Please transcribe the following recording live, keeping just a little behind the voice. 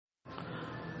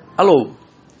Alô,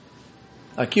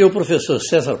 aqui é o professor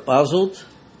César Pazold.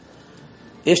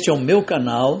 Este é o meu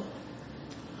canal.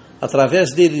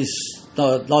 Através deles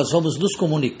nós vamos nos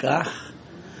comunicar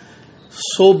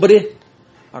sobre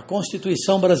a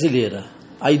Constituição brasileira.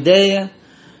 A ideia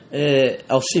é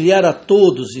auxiliar a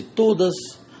todos e todas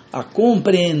a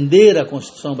compreender a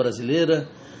Constituição brasileira,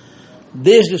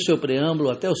 desde o seu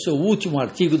preâmbulo até o seu último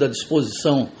artigo das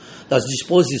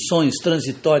disposições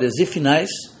transitórias e finais,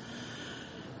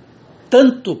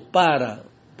 tanto para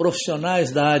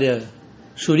profissionais da área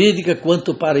jurídica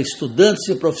quanto para estudantes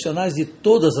e profissionais de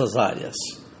todas as áreas.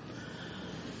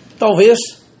 Talvez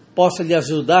possa lhe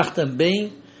ajudar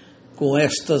também com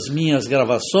estas minhas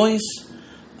gravações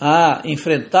a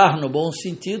enfrentar, no bom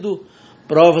sentido,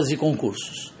 provas e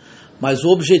concursos. Mas o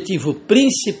objetivo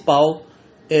principal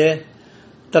é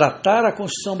tratar a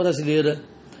Constituição brasileira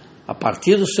a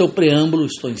partir do seu preâmbulo,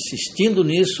 estou insistindo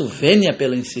nisso, venha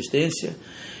pela insistência,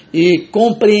 e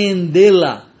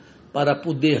compreendê-la para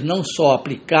poder não só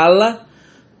aplicá-la,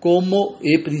 como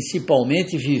e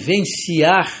principalmente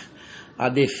vivenciar a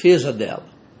defesa dela.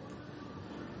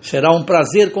 Será um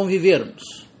prazer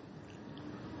convivermos.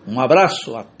 Um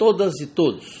abraço a todas e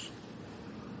todos.